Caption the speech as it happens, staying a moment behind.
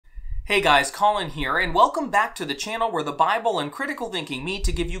Hey guys, Colin here, and welcome back to the channel where the Bible and critical thinking meet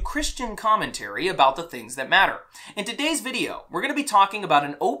to give you Christian commentary about the things that matter. In today's video, we're going to be talking about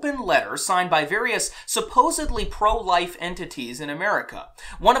an open letter signed by various supposedly pro-life entities in America.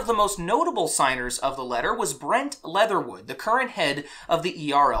 One of the most notable signers of the letter was Brent Leatherwood, the current head of the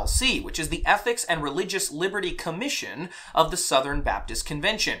ERLC, which is the Ethics and Religious Liberty Commission of the Southern Baptist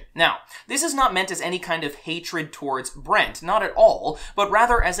Convention. Now, this is not meant as any kind of hatred towards Brent, not at all, but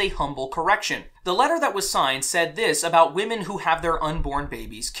rather as a humble correction. The letter that was signed said this about women who have their unborn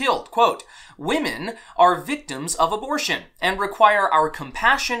babies killed. Quote, "Women are victims of abortion and require our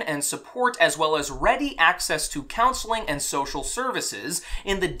compassion and support as well as ready access to counseling and social services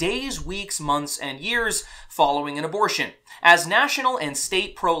in the days, weeks, months, and years following an abortion. As national and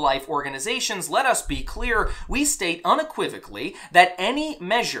state pro-life organizations, let us be clear, we state unequivocally that any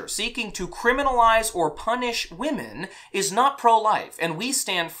measure seeking to criminalize or punish women is not pro-life, and we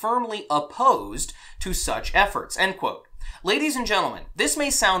stand firmly opposed to such efforts." End quote. Ladies and gentlemen, this may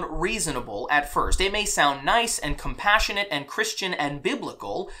sound reasonable at first. It may sound nice and compassionate and Christian and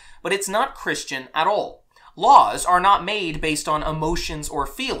biblical, but it's not Christian at all. Laws are not made based on emotions or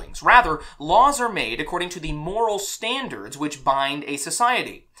feelings. Rather, laws are made according to the moral standards which bind a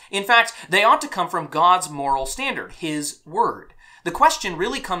society. In fact, they ought to come from God's moral standard, His Word. The question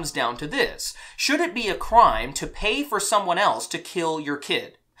really comes down to this: should it be a crime to pay for someone else to kill your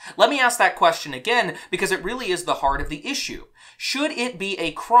kid? Let me ask that question again because it really is the heart of the issue. Should it be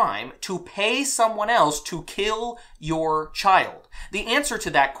a crime to pay someone else to kill your child? The answer to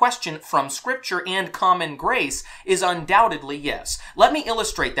that question from Scripture and common grace is undoubtedly yes. Let me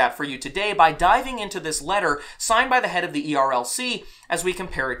illustrate that for you today by diving into this letter signed by the head of the ERLC as we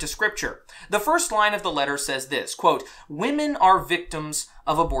compare it to Scripture. The first line of the letter says this, quote, "Women are victims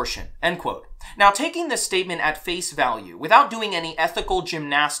of abortion," end quote. Now, taking this statement at face value, without doing any ethical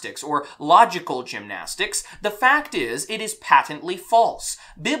gymnastics or logical gymnastics, the fact is it is patently false.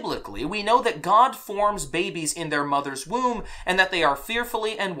 Biblically, we know that God forms babies in their mother's womb and that they are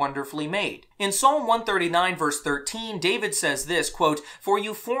fearfully and wonderfully made. In Psalm 139, verse 13, David says this, quote, "For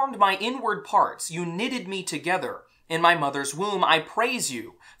you formed my inward parts, you knitted me together. In my mother's womb I praise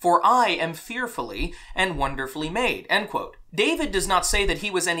you, for I am fearfully and wonderfully made," end quote. David does not say that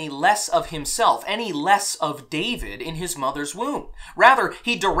he was any less of himself, any less of David in his mother's womb. Rather,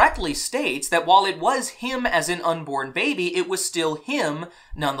 he directly states that while it was him as an unborn baby, it was still him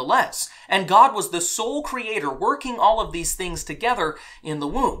nonetheless. And God was the sole creator working all of these things together in the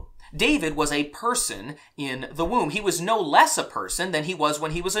womb. David was a person in the womb. He was no less a person than he was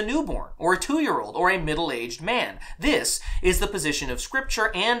when he was a newborn, or a 2-year-old, or a middle-aged man. This is the position of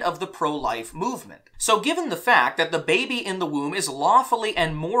Scripture and of the pro-life movement. So given the fact that the baby in the womb is lawfully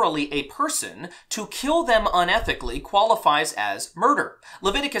and morally a person, to kill them unethically qualifies as murder.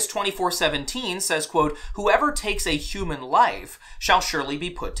 Leviticus 24:17 says, quote, "Whoever takes a human life shall surely be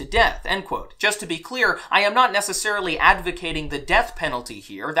put to death," end quote. Just to be clear, I am not necessarily advocating the death penalty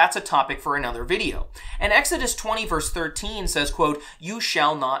here. That's a topic for another video. And Exodus 20 verse 13 says, quote, "You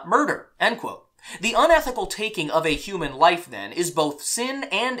shall not murder," end quote. The unethical taking of a human life, then, is both sin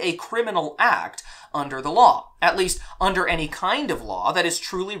and a criminal act under the law, at least under any kind of law that is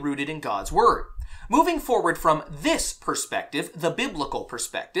truly rooted in God's Word. Moving forward from this perspective, the biblical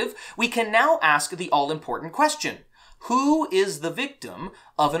perspective, we can now ask the all-important question: who is the victim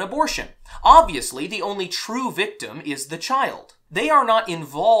of an abortion? Obviously, the only true victim is the child. They are not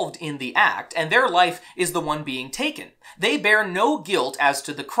involved in the act, and their life is the one being taken. They bear no guilt as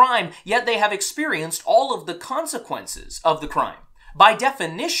to the crime, yet they have experienced all of the consequences of the crime. By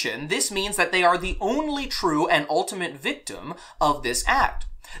definition, this means that they are the only true and ultimate victim of this act.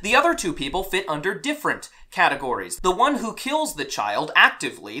 The other two people fit under different categories. The one who kills the child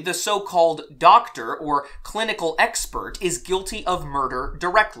actively, the so-called doctor or clinical expert, is guilty of murder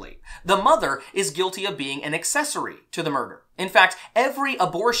directly. The mother is guilty of being an accessory to the murder. In fact, every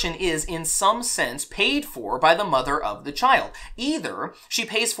abortion is, in some sense, paid for by the mother of the child. Either she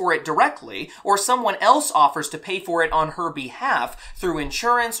pays for it directly, or someone else offers to pay for it on her behalf through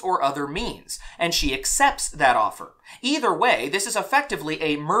insurance or other means, and she accepts that offer. Either way, this is effectively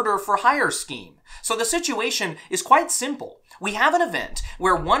a murder-for-hire scheme. So the situation is quite simple. We have an event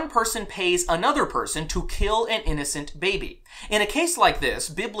where one person pays another person to kill an innocent baby. In a case like this,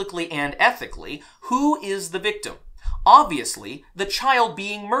 biblically and ethically, who is the victim? Obviously, the child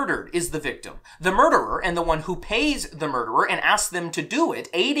being murdered is the victim. The murderer and the one who pays the murderer and asks them to do it,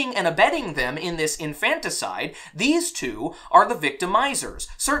 aiding and abetting them in this infanticide, these two are the victimizers,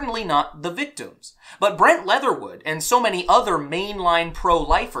 certainly not the victims. But Brent Leatherwood and so many other mainline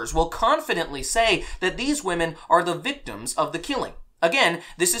pro-lifers will confidently say that these women are the victims of the killing. Again,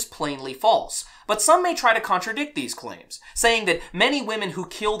 this is plainly false, but some may try to contradict these claims, saying that many women who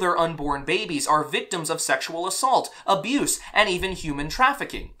kill their unborn babies are victims of sexual assault, abuse, and even human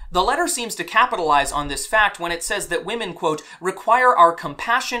trafficking. The letter seems to capitalize on this fact when it says that women, quote, require our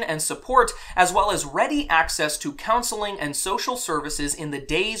compassion and support, as well as ready access to counseling and social services in the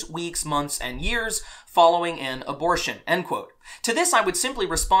days, weeks, months, and years following an abortion, end quote. To this, I would simply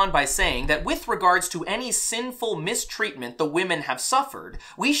respond by saying that with regards to any sinful mistreatment the women have suffered,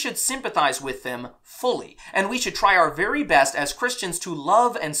 we should sympathize with them fully, and we should try our very best as Christians to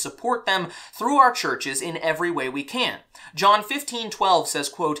love and support them through our churches in every way we can. John 15:12 says,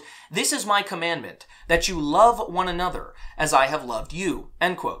 quote, "This is my commandment, that you love one another as I have loved you,"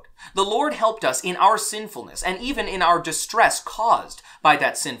 end quote. The Lord helped us in our sinfulness and even in our distress caused by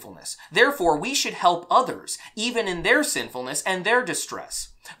that sinfulness. Therefore, we should help others, even in their sinfulness and their distress.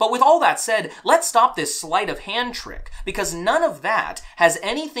 But with all that said, let's stop this sleight of hand trick, because none of that has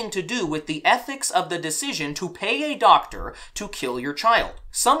anything to do with the ethics of the decision to pay a doctor to kill your child.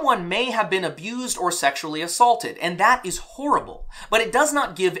 Someone may have been abused or sexually assaulted, and that is horrible, but it does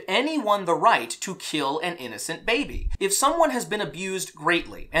not give anyone the right to kill an innocent baby. If someone has been abused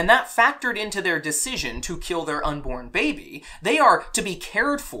greatly, and that factored into their decision to kill their unborn baby, they are to be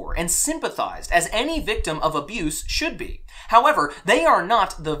cared for and sympathized as any victim of abuse should be. However, they are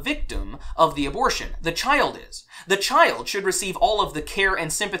not the victim of the abortion. The child is. The child should receive all of the care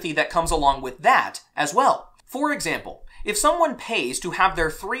and sympathy that comes along with that as well. For example, if someone pays to have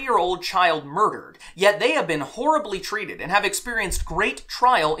their 3-year-old child murdered, yet they have been horribly treated and have experienced great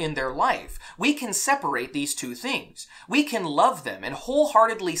trial in their life, we can separate these two things. We can love them and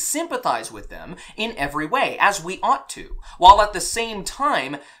wholeheartedly sympathize with them in every way, as we ought to, while at the same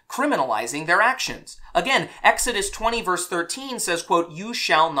time criminalizing their actions. Again, Exodus 20 verse 13 says, quote, "You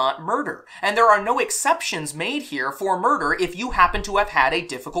shall not murder." And there are no exceptions made here for murder if you happen to have had a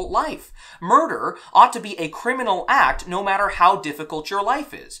difficult life. Murder ought to be a criminal act no matter how difficult your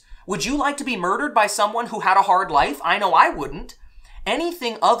life is. Would you like to be murdered by someone who had a hard life? I know I wouldn't.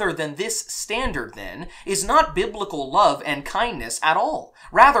 Anything other than this standard, then, is not biblical love and kindness at all.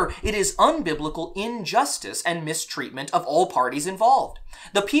 Rather, it is unbiblical injustice and mistreatment of all parties involved.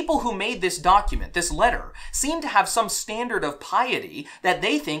 The people who made this document, this letter, seem to have some standard of piety that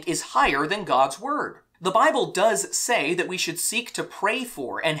they think is higher than God's word. The Bible does say that we should seek to pray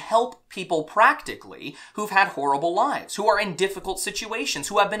for and help people practically who've had horrible lives, who are in difficult situations,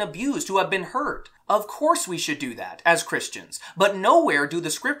 who have been abused, who have been hurt. Of course we should do that as Christians, but nowhere do the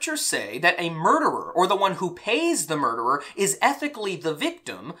scriptures say that a murderer or the one who pays the murderer is ethically the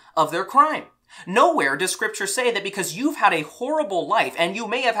victim of their crime. Nowhere does Scripture say that because you've had a horrible life, and you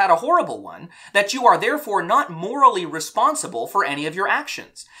may have had a horrible one, that you are therefore not morally responsible for any of your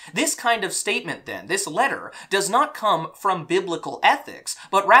actions. This kind of statement then, this letter, does not come from biblical ethics,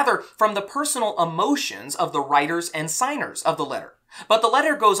 but rather from the personal emotions of the writers and signers of the letter. But the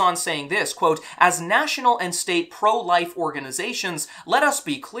letter goes on saying this, quote, "As national and state pro-life organizations, let us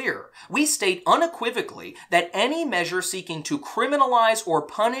be clear. We state unequivocally that any measure seeking to criminalize or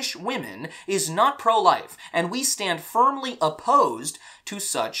punish women is not pro-life, and we stand firmly opposed to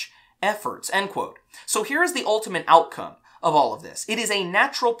such efforts," end quote. So here is the ultimate outcome of all of this. It is a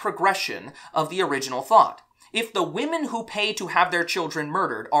natural progression of the original thought. If the women who pay to have their children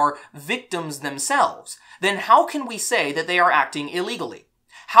murdered are victims themselves, then how can we say that they are acting illegally?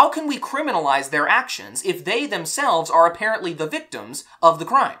 How can we criminalize their actions if they themselves are apparently the victims of the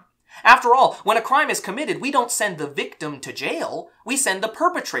crime? After all, when a crime is committed, we don't send the victim to jail, we send the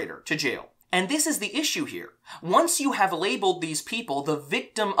perpetrator to jail. And this is the issue here. Once you have labeled these people the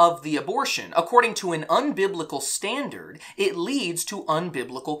victim of the abortion, according to an unbiblical standard, it leads to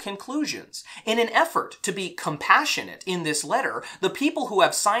unbiblical conclusions. In an effort to be compassionate in this letter, the people who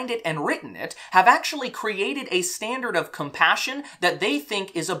have signed it and written it have actually created a standard of compassion that they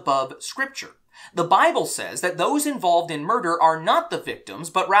think is above Scripture. The Bible says that those involved in murder are not the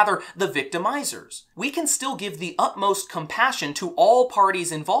victims, but rather the victimizers. We can still give the utmost compassion to all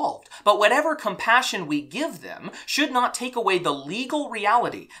parties involved, but whatever compassion we give them should not take away the legal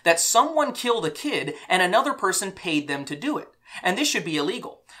reality that someone killed a kid and another person paid them to do it. And this should be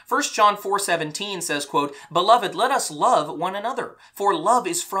illegal. 1 John 4:17 says, quote, "Beloved, let us love one another, for love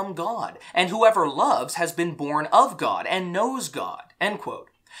is from God, and whoever loves has been born of God and knows God," end quote.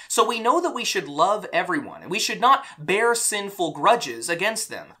 So we know that we should love everyone, and we should not bear sinful grudges against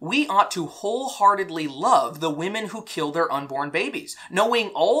them. We ought to wholeheartedly love the women who kill their unborn babies, knowing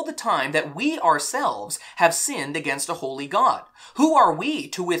all the time that we ourselves have sinned against a holy God. Who are we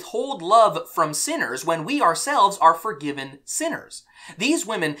to withhold love from sinners when we ourselves are forgiven sinners? These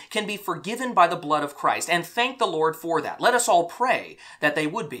women can be forgiven by the blood of Christ, and thank the Lord for that. Let us all pray that they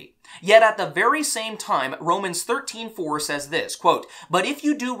would be. Yet at the very same time, Romans 13:4 says this, quote, "But if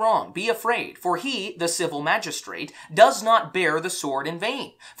you do wrong, be afraid, for he, the civil magistrate, does not bear the sword in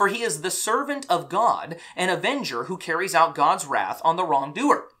vain. For he is the servant of God, an avenger who carries out God's wrath on the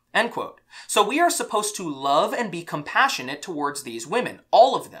wrongdoer." End quote. So we are supposed to love and be compassionate towards these women,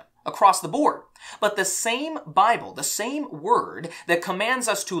 all of them, across the board. But the same Bible, the same word that commands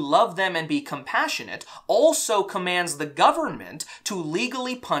us to love them and be compassionate also commands the government to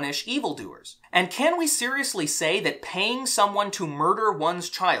legally punish evildoers. And can we seriously say that paying someone to murder one's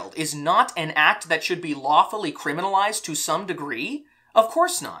child is not an act that should be lawfully criminalized to some degree? Of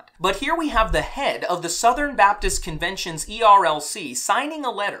course not. But here we have the head of the Southern Baptist Convention's ERLC signing a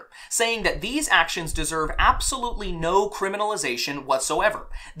letter saying that these actions deserve absolutely no criminalization whatsoever.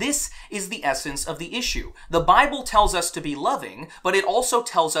 This is the essence of the issue. The Bible tells us to be loving, but it also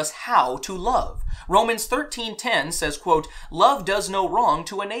tells us how to love. Romans 13:10 says, quote, "Love does no wrong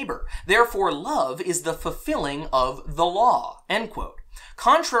to a neighbor. Therefore, love is the fulfilling of the law." End quote.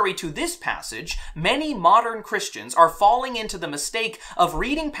 Contrary to this passage, many modern Christians are falling into the mistake of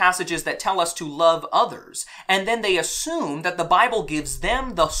reading passages that tell us to love others, and then they assume that the Bible gives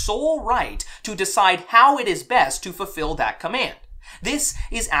them the sole right to decide how it is best to fulfill that command. This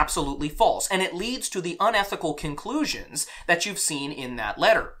is absolutely false, and it leads to the unethical conclusions that you've seen in that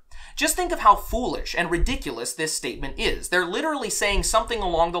letter. Just think of how foolish and ridiculous this statement is. They're literally saying something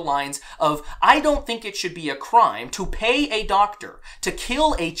along the lines of, I don't think it should be a crime to pay a doctor to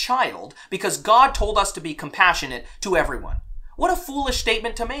kill a child because God told us to be compassionate to everyone. What a foolish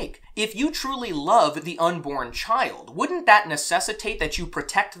statement to make. If you truly love the unborn child, wouldn't that necessitate that you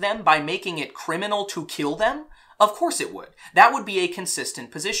protect them by making it criminal to kill them? Of course it would. That would be a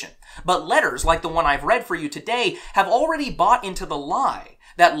consistent position. But letters like the one I've read for you today have already bought into the lie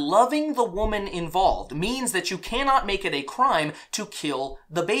that loving the woman involved means that you cannot make it a crime to kill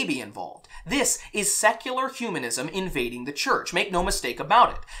the baby involved. This is secular humanism invading the church. Make no mistake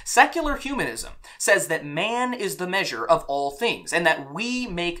about it. Secular humanism says that man is the measure of all things and that we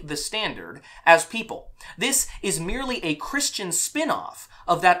make the standard as people. This is merely a Christian spin-off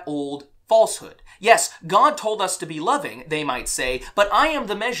of that old falsehood. Yes, God told us to be loving, they might say, but I am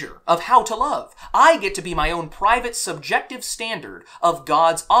the measure of how to love. I get to be my own private subjective standard of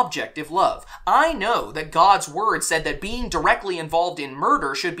God's objective love. I know that God's word said that being directly involved in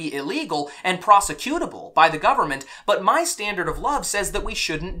murder should be illegal and prosecutable by the government, but my standard of love says that we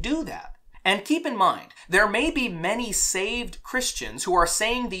shouldn't do that. And keep in mind, there may be many saved Christians who are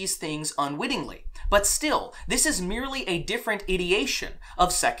saying these things unwittingly. But still, this is merely a different ideation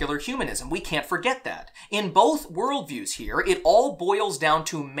of secular humanism. We can't forget that. In both worldviews here, it all boils down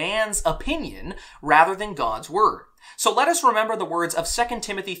to man's opinion rather than God's word. So let us remember the words of 2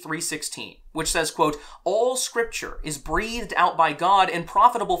 Timothy 3:16, which says, quote, "All scripture is breathed out by God and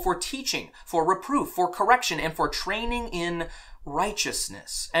profitable for teaching, for reproof, for correction, and for training in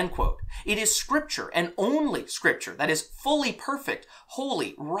righteousness." End quote. It is scripture and only scripture that is fully perfect,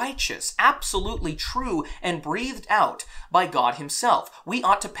 holy, righteous, absolutely true, and breathed out by God himself. We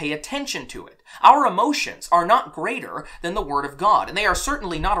ought to pay attention to it. Our emotions are not greater than the word of God, and they are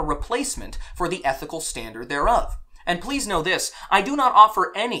certainly not a replacement for the ethical standard thereof. And please know this, I do not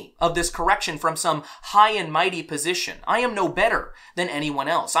offer any of this correction from some high and mighty position. I am no better than anyone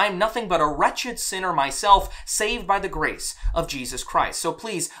else. I am nothing but a wretched sinner myself, saved by the grace of Jesus Christ. So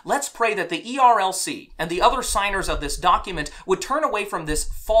please, let's pray that the ERLC and the other signers of this document would turn away from this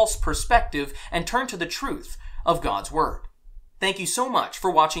false perspective and turn to the truth of God's word. Thank you so much for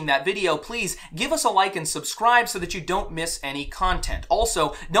watching that video. Please give us a like and subscribe so that you don't miss any content.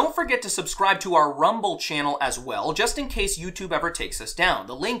 Also, don't forget to subscribe to our Rumble channel as well, just in case YouTube ever takes us down.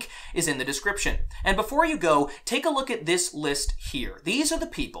 The link is in the description. And before you go, take a look at this list here. These are the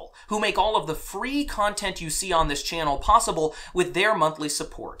people who make all of the free content you see on this channel possible with their monthly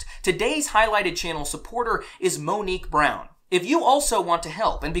support. Today's highlighted channel supporter is Monique Brown. If you also want to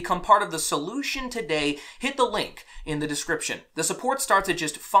help and become part of the solution today, hit the link in the description. The support starts at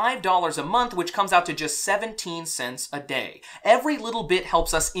just $5 a month, which comes out to just 17 cents a day. Every little bit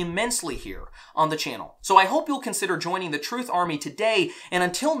helps us immensely here on the channel. So I hope you'll consider joining the Truth Army today, and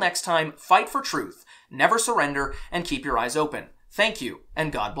until next time, fight for truth, never surrender, and keep your eyes open. Thank you,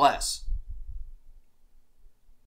 and God bless.